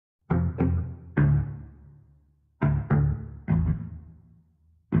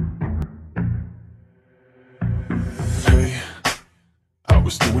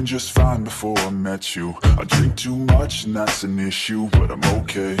was doing just fine before I met you. I drink too much and that's an issue, but I'm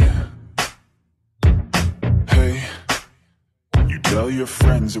okay. Hey, you tell your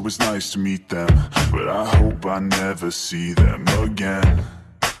friends it was nice to meet them, but I hope I never see them again.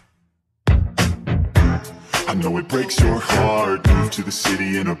 I know it breaks your heart, moved to the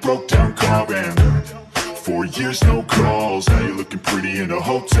city in a broke down car, and 4 years no calls, now you're looking pretty in a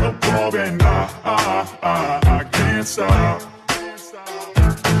hotel bar. And I can't stop.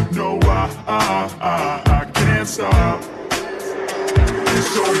 No, I can't stop.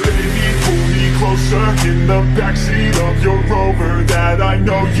 So baby, pull me closer in the backseat of your Rover that I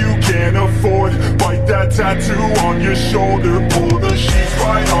know you can't afford. Bite that tattoo on your shoulder, pull the sheets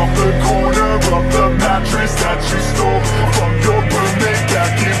right off the corner of the mattress that you stole from your roommate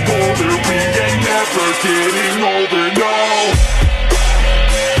back in Boulder. We ain't never getting older, no.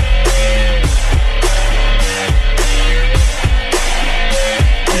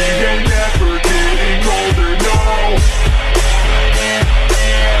 We ain't never getting older, no.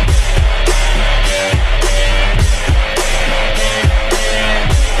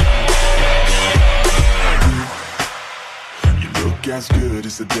 As good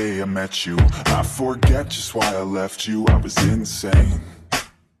as the day I met you. I forget just why I left you. I was insane.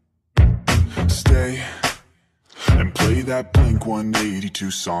 Stay and play that Blink 182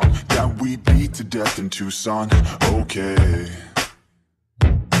 song that we beat to death in Tucson. Okay,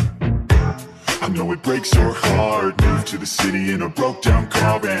 I know it breaks your heart, moved to the city in a broke down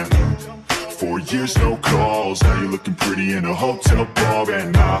car, and 4 years no calls, now you're looking pretty in a hotel bar.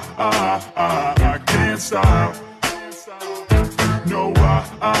 And I can't stop. No,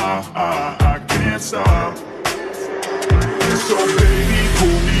 I can't stop. So baby,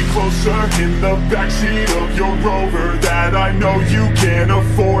 pull me closer in the backseat of your Rover that I know you can't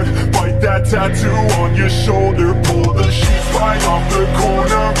afford. Bite that tattoo on your shoulder, pull the sheets right off the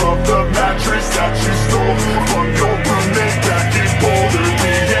corner of the mattress that you stole from your roommate back in Boulder.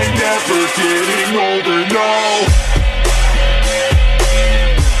 We ain't never getting older, no.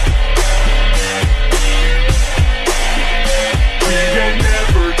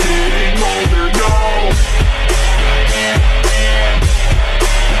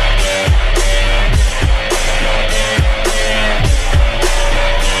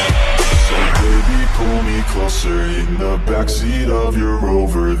 Closer in the backseat of your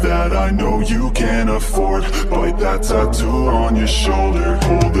Rover that I know you can't afford. Bite that tattoo on your shoulder,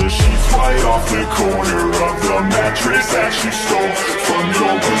 pull the sheets right off the corner of the mattress that you stole